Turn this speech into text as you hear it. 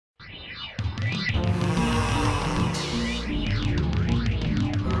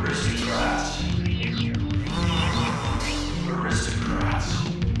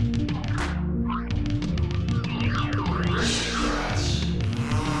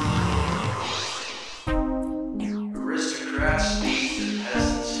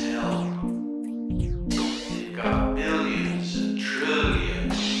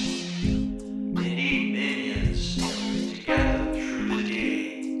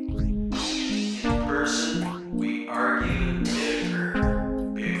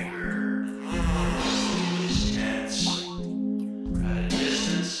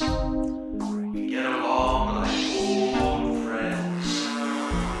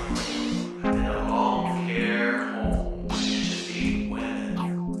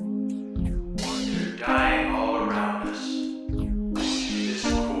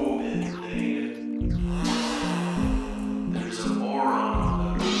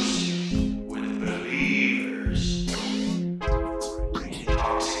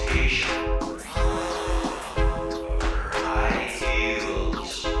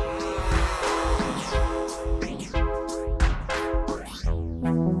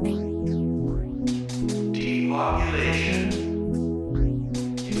Depopulation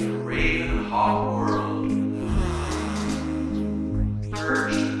in a raving hot world.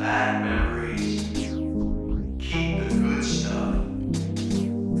 Purge the bad memories. Keep the good stuff.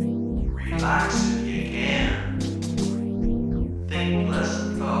 Relax if you can. Think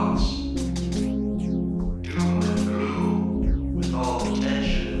pleasant thoughts. Doom and gloom with all the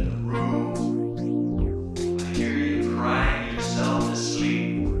tension in the room. I hear you crying yourself to sleep.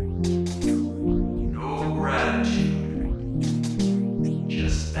 No gratitude,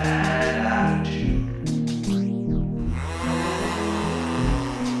 just bad attitude.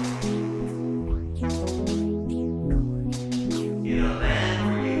 In a land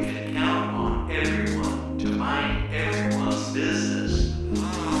where you can count on everyone to mind everyone's business.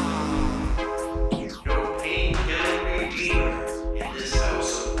 No pain-killing redeemer in this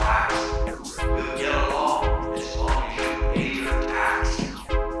house of wax. We'll get along as long as you pay your tax.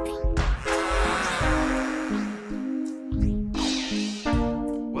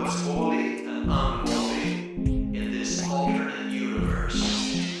 What's holy and unholy in this alternate universe?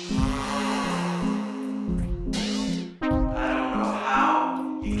 I don't know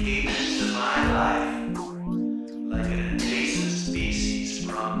how you came into my life like an invasive species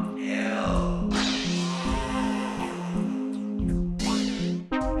from hell.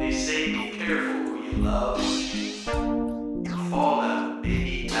 They say be careful who you love. Fallout may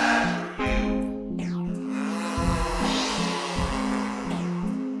be bad for you.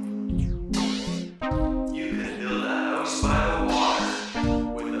 You can build a house by the water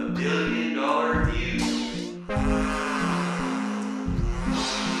with $1 billion view.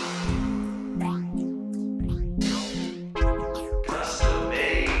 Custom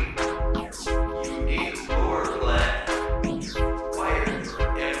made, unique floor plan, wired for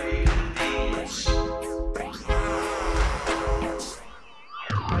every convenience.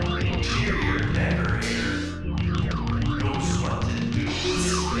 Interior decorator knows what to do with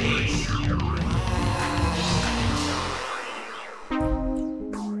space.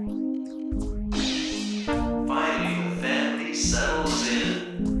 Finally, the family settles in.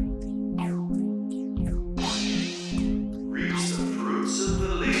 Reaps the fruits of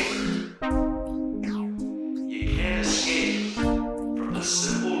the labor. You can't escape from the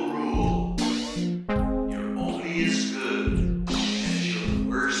simple rule. You're only as good as your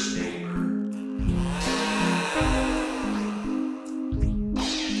worst neighbor.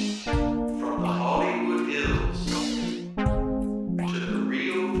 From the Hollywood Hills to the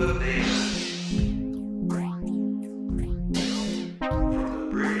Rio favelas. From the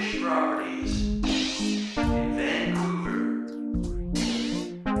British properties in Vancouver.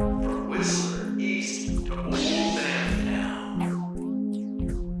 From Whistler East to Old Banff Town.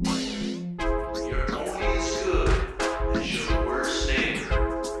 You're only as good as your worst neighbor.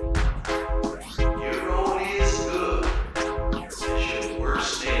 You're only as good as your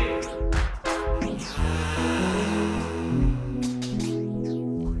worst neighbor.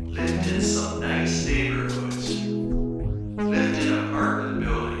 Lived in some nice neighborhoods. Lived in apartment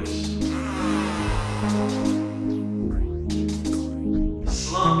buildings.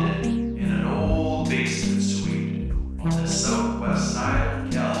 Slummed it in an old basement suite on the southwest side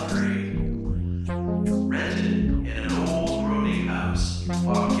of Calgary. Rented in an old rooming house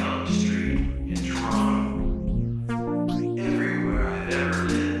off Yonge Street in Toronto. Everywhere I've ever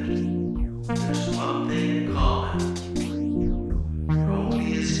lived, there's one thing in common. You're only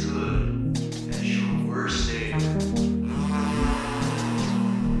as good as your worst neighbor.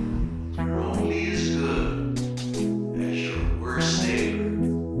 You're only as good as your worst neighbor.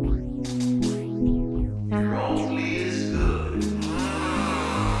 You're only as good.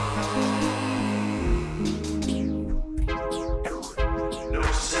 No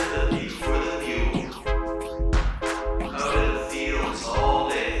sympathy for the mule. Out in the fields all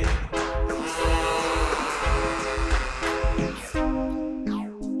day.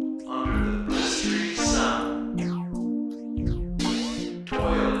 Under the blistering sun.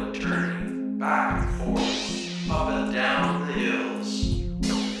 Toil and turning back and forth, up and down the hills.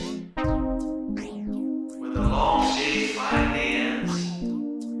 When the long day finally ends,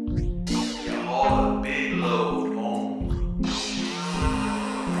 you haul a big load home.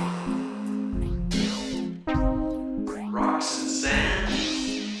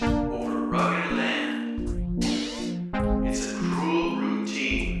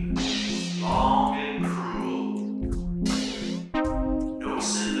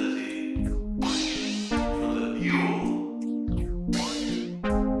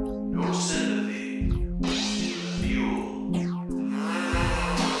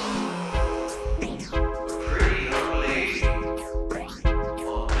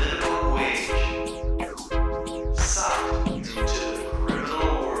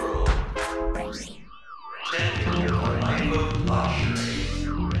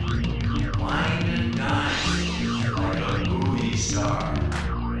 luxury. Wine and dine like a movie star.